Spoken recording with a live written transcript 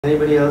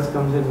Anybody else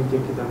comes in, we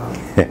kick them out.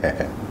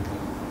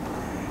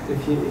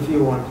 if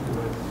you want to do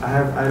it,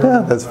 I don't.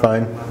 Yeah, that's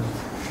fine.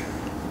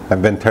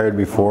 I've been tired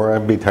before.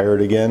 I'd be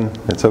tired again.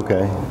 It's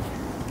okay.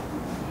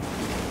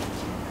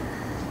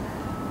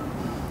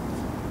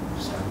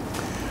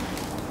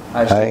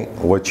 Hi.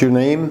 What's your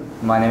name?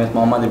 My name is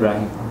Mohammad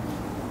Ibrahim.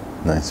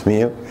 Nice to meet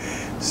you.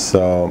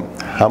 So,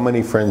 how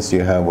many friends do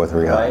you have with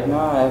Rehan? Right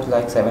now, I have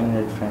like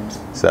 700 friends.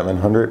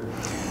 700.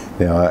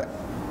 Now,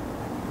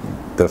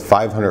 the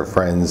 500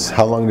 friends,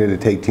 how long did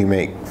it take to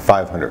make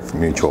 500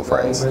 mutual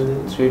friends?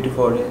 Like 3 to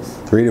 4 days.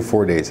 3 to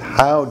 4 days.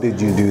 How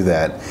did you do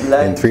that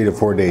in 3 to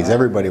 4 days?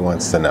 Everybody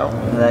wants to know.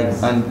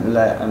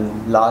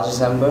 Last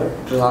December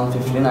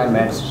 2015, I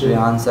met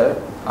Rehan sir,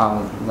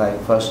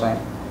 first time.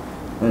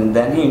 And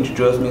then he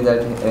introduced me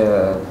that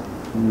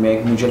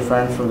make mutual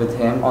friends with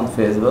him on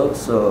Facebook.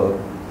 So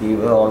he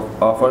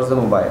offers the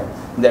mobile.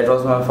 That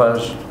was my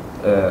first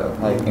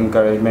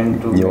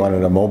encouragement to. You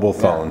wanted a mobile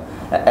phone.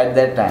 Yeah, at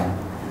that time.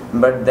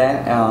 But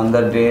then on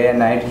the day and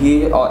night,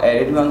 he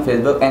added me on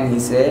Facebook and he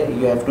said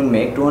you have to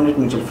make 200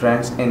 mutual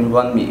friends in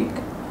 1 week.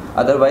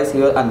 Otherwise, he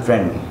will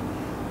unfriend me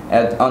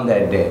on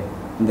that day.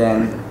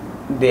 Then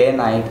day and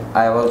night,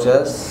 I was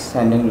just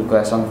sending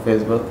requests on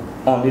Facebook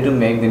only to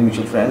make the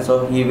mutual friends,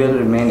 so he will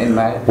remain in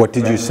my. What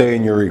did you say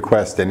in your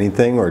request?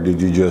 Anything, or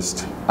did you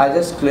just? I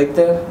just clicked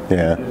the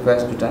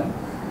request button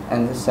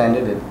and just sent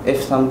it.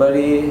 If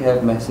somebody have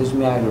messaged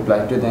me, I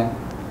replied to them.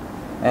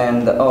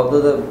 And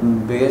although the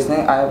biggest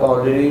thing, I have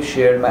already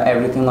shared my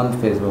everything on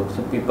Facebook.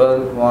 So people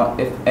want,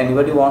 if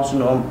anybody wants to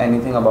know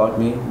anything about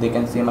me, they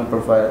can see my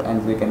profile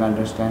and they can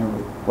understand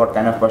what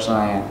kind of person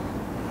I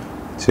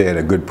am. So you had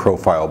a good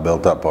profile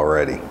built up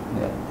already.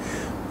 Yeah.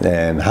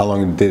 And how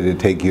long did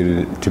it take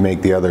you to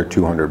make the other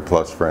 200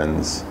 plus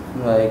friends?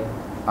 Like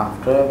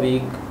after a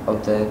week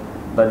of that,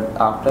 but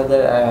after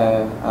that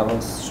I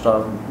was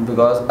stopped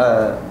because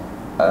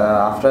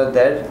after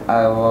that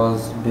I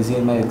was busy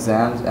in my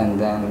exams, and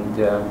then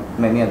there are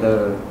many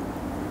other.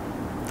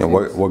 And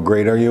what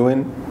grade are you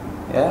in?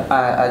 Yeah,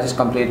 I just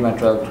completed my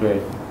 12th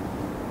grade.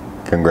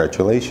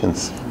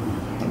 Congratulations.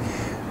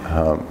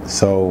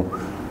 So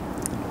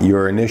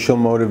your initial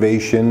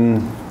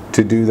motivation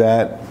to do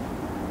that,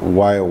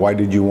 why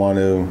did you want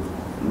to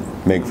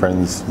make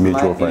friends,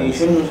 mutual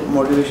friends? My initial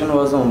motivation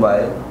was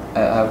mobile. I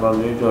have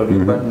already told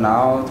you, but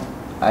now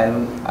I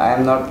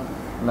am not.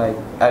 Like,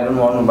 I don't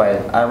want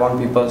mobile. I want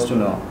people to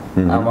know.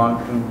 I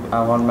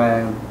want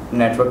my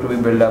network to be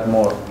built up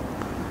more,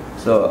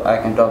 so I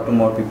can talk to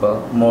more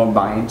people, more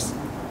minds.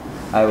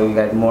 I will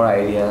get more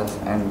ideas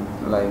and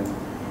like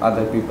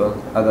other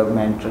people, other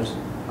mentors.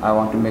 I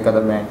want to make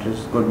other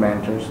mentors, good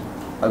mentors,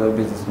 other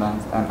businessmen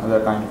and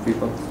other kind of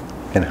people.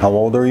 And how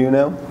old are you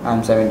now?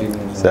 I'm 17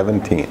 years old.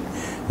 17.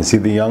 Is he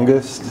the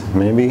youngest?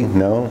 Maybe?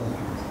 No?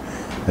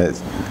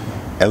 It's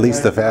at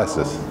least the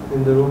fastest.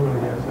 In the room,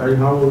 I guess. Are you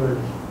how old are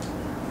you?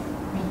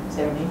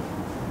 17.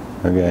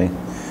 Okay.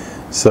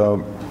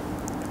 So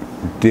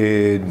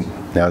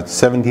now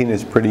 17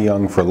 is pretty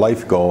young for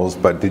life goals,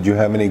 but did you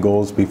have any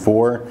goals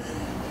before?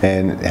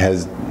 And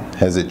has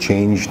it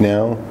changed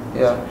now?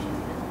 Yeah.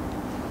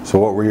 So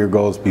what were your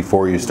goals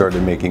before you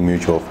started making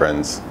mutual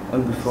friends?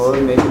 And before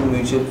making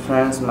mutual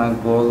friends, my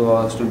goal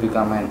was to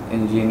become an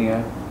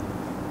engineer.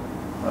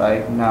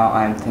 Right now,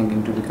 I'm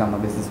thinking to become a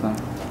businessman.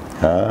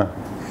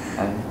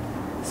 And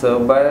so,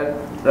 but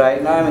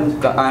right now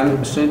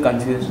I'm still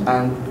confused,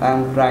 and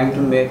I'm trying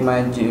to make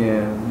my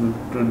to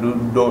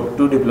do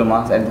 2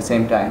 diplomas at the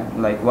same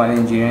time, like one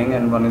engineering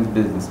and one is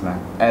businessman.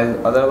 As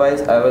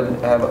otherwise, I will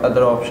have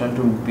other option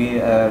to be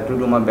to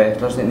do my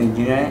bachelor's in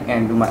engineering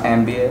and do my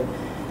MBA,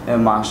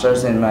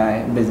 master's in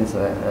my business,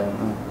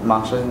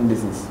 master's in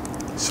business.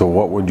 So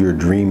what would your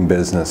dream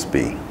business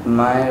be?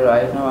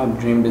 Right now my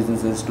dream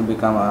business is to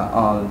become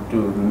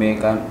to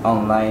make an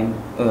online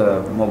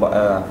mobile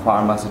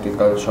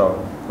pharmaceutical shop,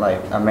 like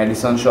a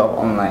medicine shop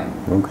online.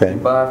 Okay.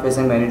 People are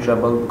facing many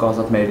trouble because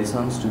of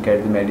medicines, to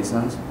get the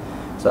medicines.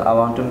 So I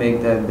want to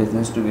make that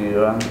business to be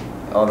run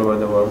all over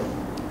the world.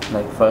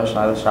 Like first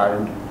I will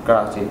start in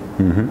Karachi,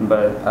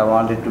 but I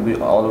want it to be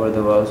all over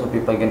the world so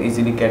people can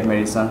easily get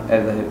medicine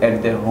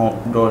at their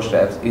home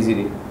doorsteps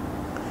easily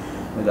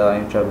without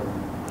any trouble.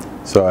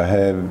 So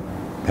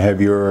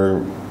have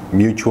your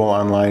mutual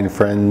online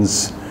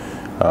friends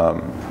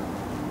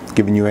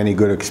given you any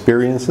good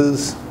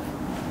experiences?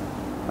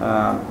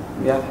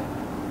 Yeah.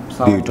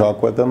 Do you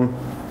talk with them?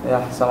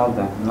 Yeah, some of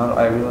them. Not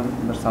everyone,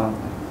 but some of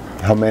them.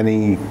 How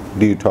many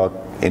do you talk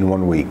in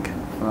 1 week?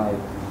 Like,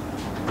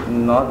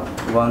 not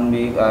 1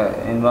 week.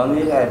 In 1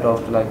 week I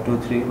talk to like 2,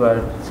 3, but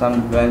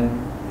when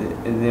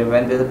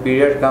there's a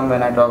period come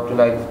when I talk to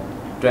like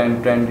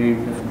 20,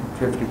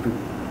 50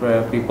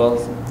 people.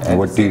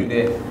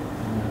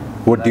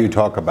 What do you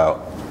talk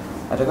about?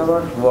 I talk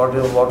about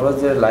what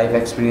was their life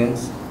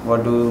experience,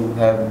 what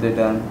have they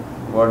done,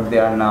 what they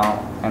are now,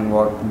 and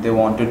what they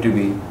wanted to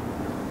be.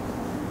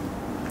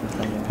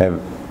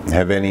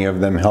 Have any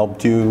of them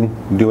helped you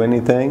do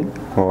anything,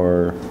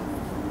 or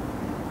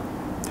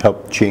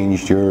helped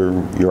change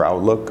your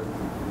outlook?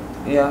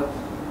 Yeah,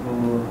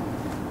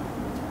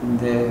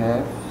 they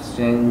have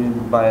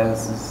changed by the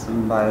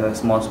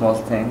small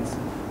things.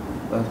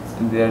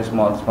 Their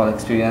small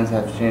experience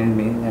have changed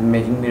me and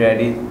making me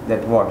ready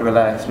that what will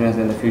I experience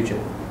in the future.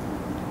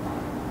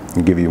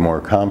 Give you more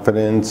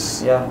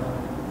confidence? Yeah.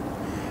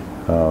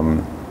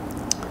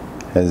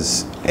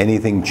 Has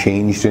anything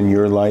changed in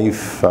your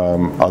life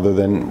other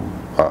than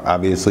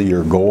obviously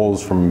your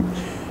goals from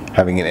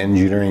having an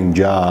engineering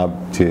job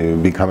to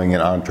becoming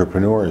an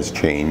entrepreneur has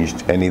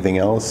changed? Anything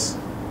else?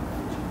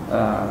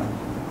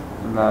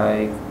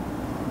 Like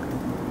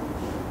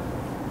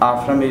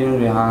after meeting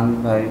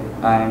Rehan,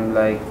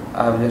 I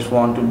just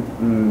want to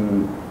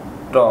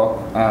talk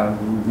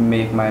and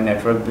make my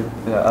network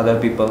with other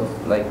people,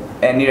 like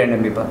any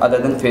random people other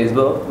than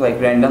Facebook.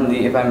 Like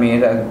randomly, if I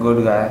meet a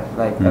good guy,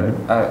 like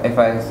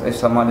if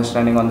someone is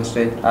standing on the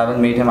stage, I will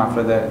meet him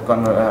after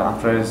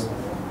his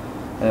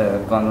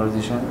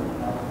conversation.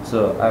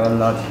 So I will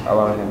not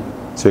avoid him.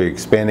 So you're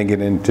expanding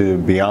it into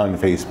beyond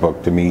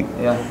Facebook to meet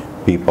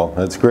people.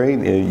 That's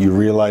great. You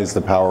realize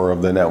the power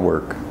of the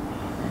network.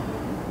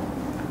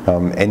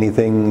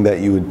 Anything that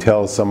you would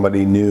tell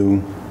somebody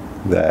new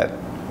that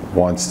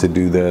wants to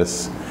do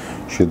this?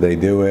 Should they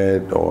do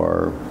it,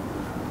 or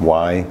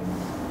why?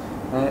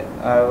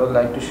 I would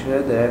like to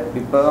share that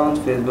people on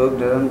Facebook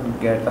don't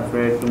get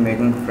afraid to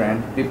making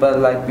friends.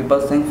 People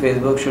think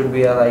Facebook should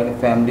be like a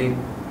family,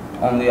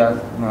 only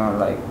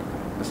like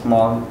a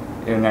small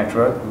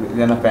network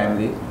within a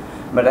family.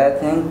 But I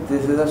think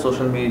this is a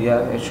social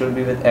media. It should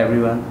be with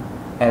everyone,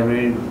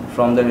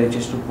 from the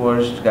richest to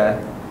poorest guy.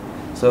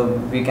 So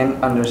we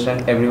can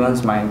understand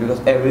everyone's mind,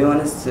 because everyone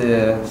is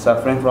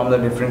suffering from the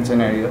different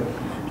scenario,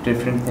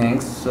 different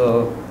things.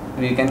 So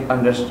we can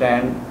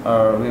understand,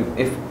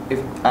 if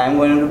I'm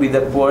going to be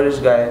the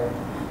poorest guy,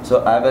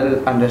 so I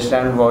will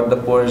understand what the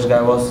poorest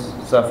guy was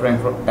suffering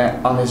from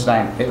on his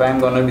time. If I'm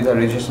going to be the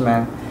richest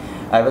man,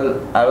 I will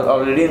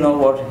already know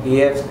what he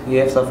has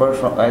suffered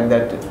from at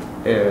that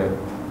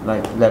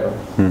like level.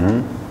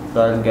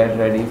 So I'll get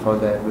ready for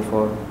that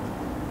before.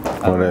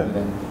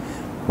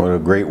 What a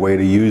great way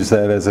to use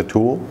that as a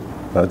tool.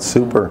 That's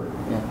super.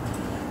 Yeah.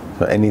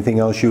 So anything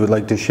else you would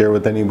like to share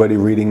with anybody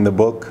reading the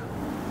book?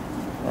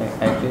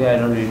 Actually, I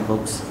don't read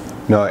books.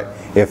 No,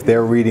 if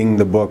they're reading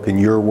the book in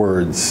your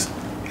words,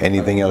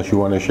 anything else you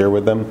want to share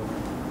with them?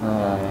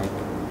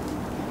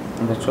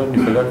 That's so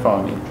difficult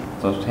for me.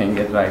 So saying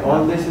it right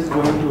All now. this is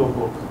going to a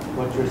book.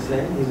 What you're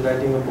saying, he's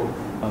writing a book.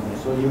 Okay.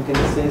 So you can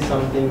say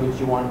something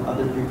which you want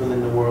other people in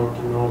the world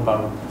to know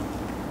about.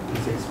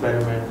 This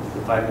experiment,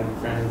 the 5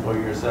 friends, or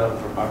yourself,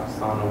 or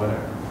Pakistan, or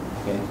whatever.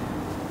 Okay.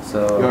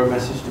 So Your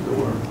message to the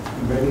world.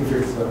 Ready for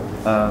yourself.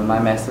 my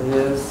message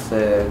is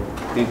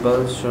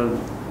people shouldn't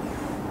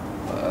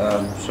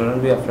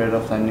be afraid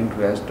of sending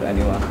requests to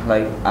anyone.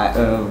 Like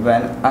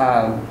when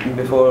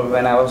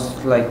I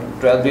was like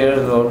 12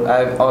 years old,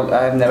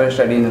 I've never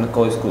studied in a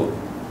co-school.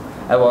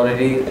 I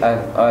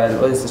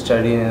always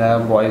studied in a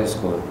boys'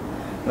 school.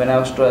 When I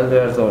was 12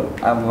 years old,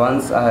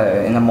 once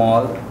in a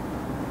mall,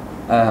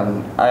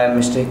 I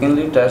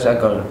mistakenly touched a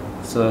girl.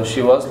 So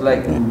she was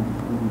like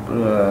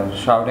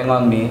shouting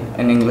on me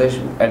in English.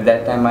 At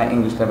that time, my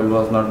English level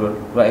was not good.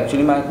 But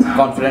actually, my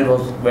confidence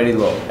was very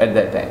low at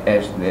that time,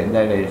 at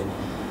that age.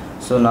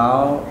 So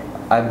now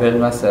I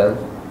built myself.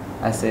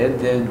 I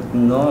said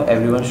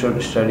everyone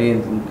should study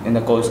in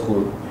a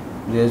co-school.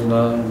 There's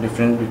no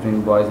difference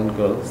between boys and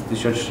girls. They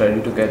should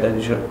study together.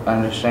 They should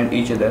understand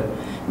each other,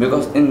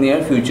 because in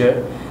near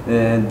future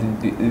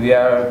we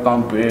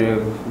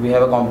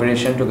have a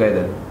competition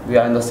together. We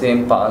are in the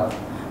same path,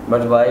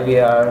 but why we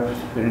are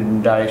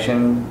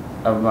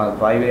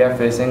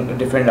facing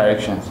different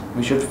directions?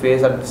 We should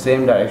face at the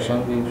same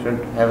direction. We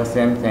should have the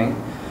same thing,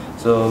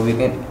 so we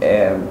can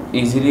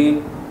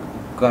easily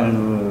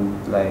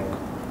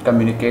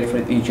communicate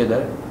with each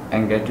other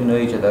and get to know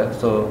each other.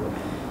 So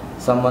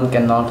someone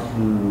cannot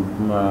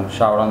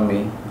shout on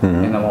me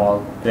in a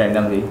mall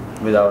randomly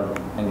without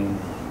any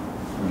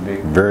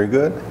big. Very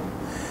good.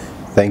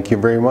 Thank you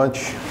very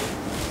much.